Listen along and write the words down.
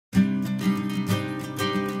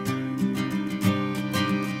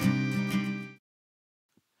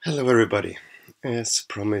Hello, everybody. As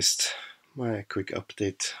promised, my quick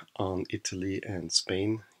update on Italy and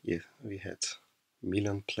Spain. Yeah, we had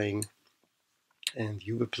Milan playing and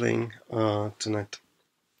Juve playing tonight,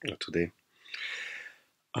 today.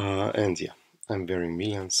 And yeah, I'm wearing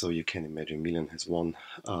Milan, so you can imagine Milan has won.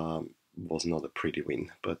 Was not a pretty win,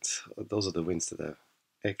 but those are the wins that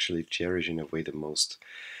I actually cherish in a way the most.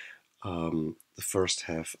 The first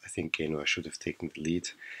half, I think Genoa should have taken the lead.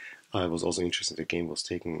 I was also interested. The game was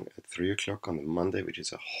taken at 3 o'clock on a Monday, which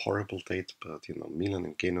is a horrible date. But Milan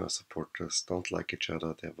and Genoa supporters don't like each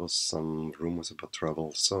other. There was some rumors about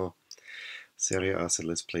trouble. So Serie A said,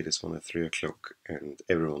 let's play this one at 3 o'clock, and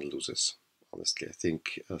everyone loses. Honestly, I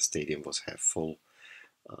think a stadium was half full.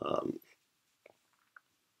 Um,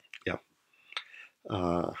 yeah,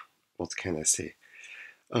 uh, what can I say?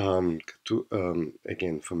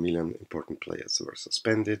 Again, for Milan, important players were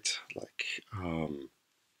suspended, like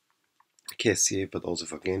Kessie, but also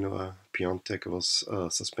for Genoa. Piontek was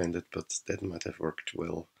suspended, but that might have worked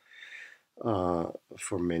well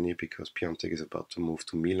for many because Piontek is about to move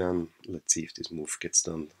to Milan. Let's see if this move gets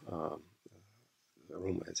done.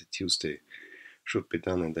 Roma as a Tuesday should be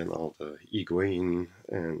done, and then all the Higuain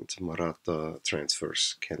and Morata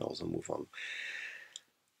transfers can also move on.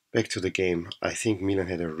 Back to the game, I think Milan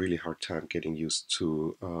had a really hard time getting used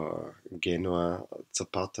to Genoa.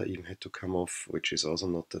 Zapata even had to come off, which is also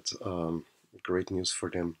not that great news for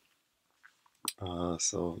them.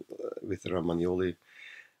 With Romagnoli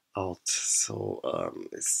out,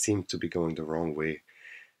 it seemed to be going the wrong way.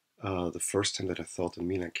 The first time that I thought that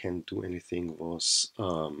Milan can't do anything was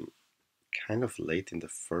kind of late in the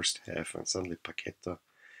first half, and suddenly Paqueta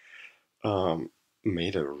um,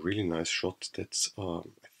 made a really nice shot that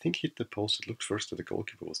I think hit the post. It looked first that the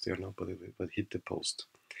goalkeeper was there now, but hit the post.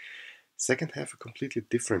 Second half, a completely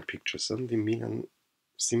different picture. Suddenly, Milan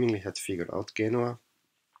seemingly had figured out Genoa,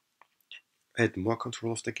 had more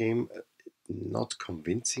control of the game, not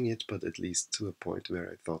convincing it, but at least to a point where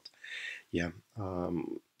I thought, yeah,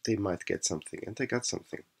 they might get something, and they got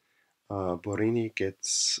something. Borini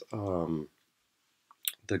gets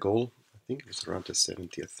the goal. I think it was around the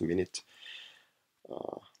 70th minute.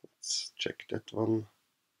 Let's check that one.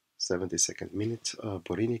 72nd minute.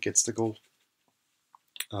 Borini gets the goal.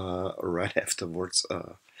 Right afterwards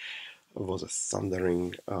was a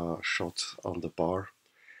thundering shot on the bar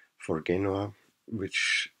for Genoa,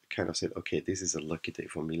 which kind of said, okay, this is a lucky day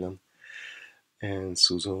for Milan. And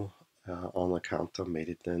Suso on a counter made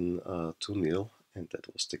it then 2-0, and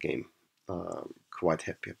that was the game. Quite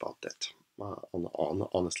happy about that.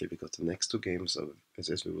 Honestly, because the next two games,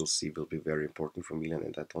 as we will see, will be very important for Milan,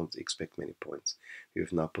 and I don't expect many points. You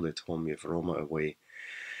have Napoli at home, you have Roma away.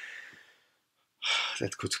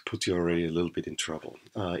 That could put you already a little bit in trouble.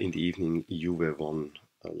 In the evening, Juve won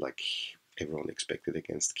like everyone expected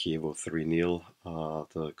against Chievo 3-0.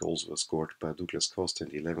 The goals were scored by Douglas Costa in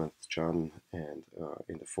the 11th, Can, and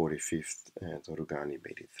in the 45th, and Rugani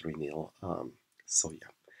made it 3-0. Yeah,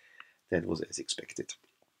 that was as expected.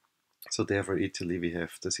 So therefore, Italy, we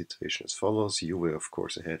have the situation as follows. Juve, of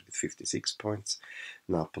course, ahead with 56 points.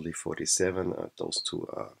 Napoli, 47. Those two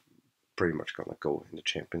are pretty much going to go in the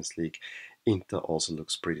Champions League. Inter also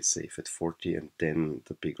looks pretty safe at 40, and then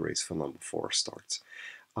the big race for number 4 starts.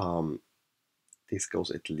 This goes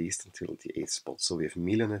at least until the 8th spot. So we have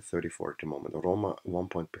Milan at 34 at the moment. Roma 1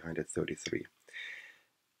 point behind at 33.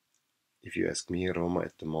 If you ask me, Roma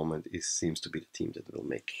at the moment seems to be the team that will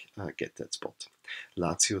get that spot.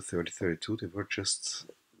 Lazio 30-32.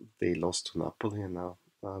 They lost to Napoli and now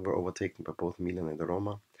were overtaken by both Milan and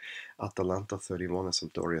Roma. Atalanta 31 and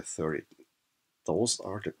Sampdoria 30. Those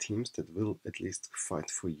are the teams that will at least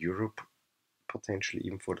fight for Europe, potentially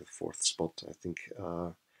even for the 4th spot. I think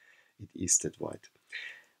it is that wide.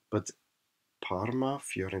 But Parma at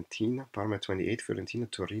 28, Fiorentina,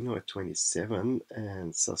 Torino at 27,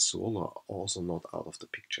 and Sassuolo are also not out of the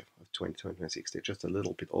picture at 26. They're just a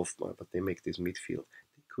little bit off, but they make this midfield.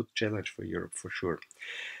 They could challenge for Europe for sure.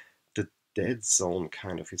 The dead zone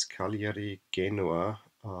kind of is Cagliari, Genoa,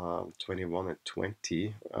 21 and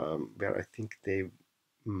 20, where I think they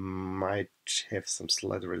might have some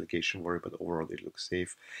slight relegation worry, but overall they look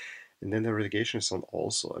safe. And then the relegation zone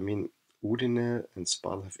also. I mean, Udine and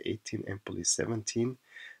Spal have 18, Empoli 17.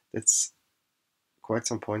 That's quite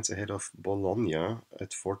some points ahead of Bologna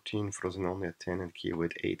at 14, Frosinone at 10, and Chievo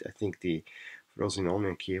at 8. I think the Frosinone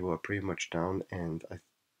and Chievo are pretty much down, and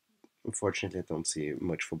unfortunately I don't see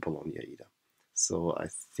much for Bologna either. So I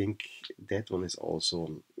think that one is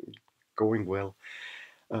also going well.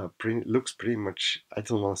 Looks pretty much, I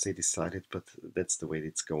don't want to say decided, but that's the way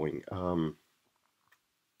it's going.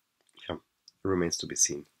 Yeah, remains to be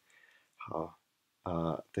seen how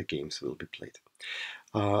the games will be played.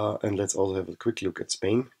 And let's also have a quick look at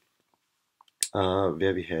Spain,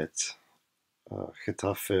 where we had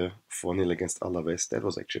Getafe 4-0 against Alaves. That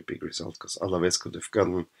was actually a big result because Alaves could have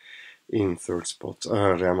gotten in third spot.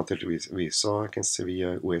 Real Madrid we saw against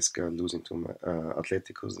Sevilla, Huesca losing to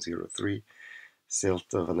Atletico 0-3,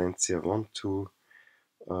 Celta Valencia 1-2,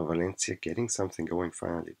 Valencia getting something going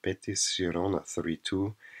finally, Betis Girona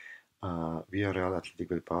 3-2, Villarreal Athletic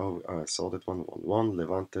Bilbao, saw that one 1-1,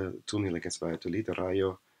 Levante 2-0 against Valladolid,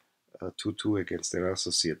 Rayo 2-2 against Real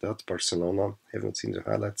Sociedad, Barcelona, haven't seen the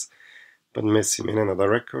highlights, but Messi made another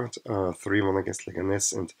record, 3-1 against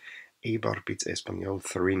Leganés, and Eibar beats Espanyol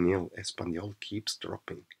 3-0. Espanyol keeps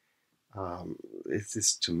dropping. This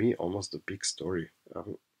is, to me, almost a big story.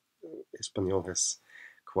 Espanyol has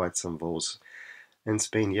quite some woes. And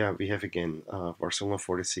Spain, yeah, we have again Barcelona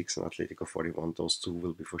 46 and Atletico 41. Those two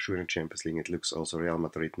will be for sure in Champions League. It looks also Real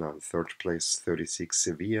Madrid now in third place, 36.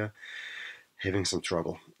 Sevilla having some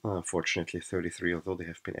trouble. Fortunately, 33, although they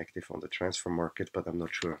have been active on the transfer market, but I'm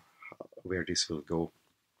not sure where this will go.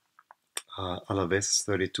 Alaves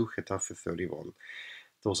 32, Getafe 31.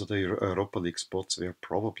 Those are the Europa League spots where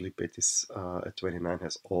probably Betis at 29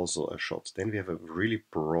 has also a shot. Then we have a really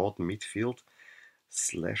broad midfield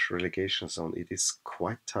 / relegation zone. It is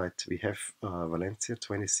quite tight. We have Valencia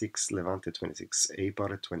 26, Levante 26,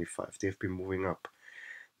 Eibar at 25. They have been moving up.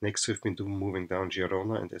 Next we've been moving down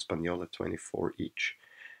Girona and Espanyol at 24 each.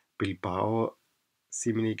 Bilbao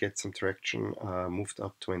seemingly gets some traction, moved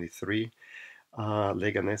up 23.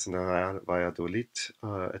 Leganés and Valladolid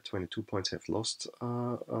at 22 points have lost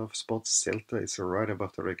spots. Celta is right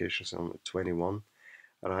above the relegation zone at 21.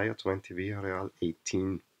 Rayo 20, Villarreal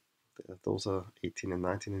 18. Those are 18 and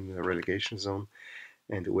 19 in the relegation zone.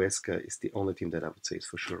 And Huesca is the only team that I would say is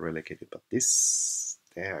for sure relegated. But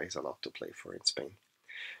there is a lot to play for in Spain.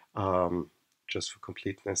 Just for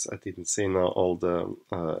completeness, I didn't say now all the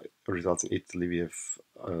results in Italy. We have,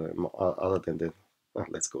 other than the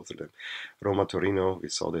let's go through them. Roma Torino, we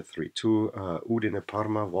saw the 3-2. Udine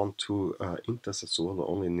Parma 1-2. Inter Sassuolo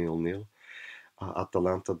only 0-0.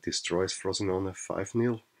 Atalanta destroys Frosinone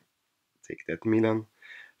 5-0. Take that, Milan.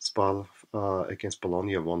 Spal against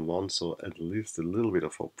Bologna 1-1, so at least a little bit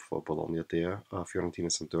of hope for Bologna there. Fiorentina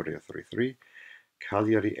Sampdoria 3-3.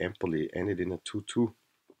 Cagliari Empoli ended in a 2-2.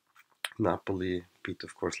 Napoli beat,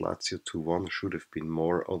 of course, Lazio 2-1. Should have been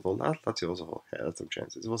more, although Lazio also had some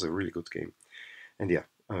chances. It was a really good game. And yeah,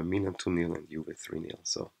 Milan 2-0 and Juve 3-0.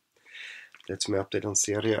 So that's my update on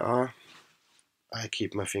Serie A. I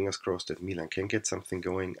keep my fingers crossed that Milan can get something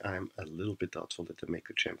going. I'm a little bit doubtful that they make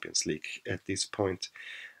the Champions League at this point.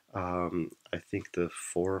 I think the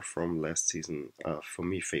 4 from last season, for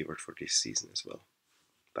me, favored for this season as well.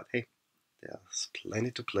 But hey, there's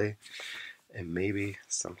plenty to play. And maybe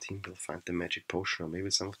some team will find the magic potion, or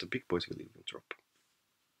maybe some of the big boys will even drop.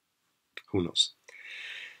 Who knows?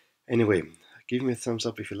 Anyway, give me a thumbs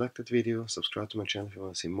up if you liked that video, subscribe to my channel if you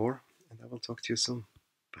want to see more, and I will talk to you soon.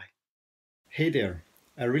 Bye. Hey there,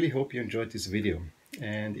 I really hope you enjoyed this video,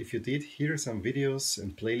 and if you did, here are some videos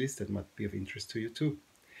and playlists that might be of interest to you too.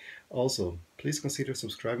 Also, please consider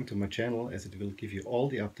subscribing to my channel, as it will give you all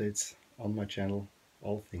the updates on my channel,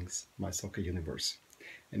 all things My Soccer Universe.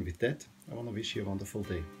 And with that, I want to wish you a wonderful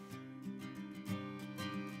day.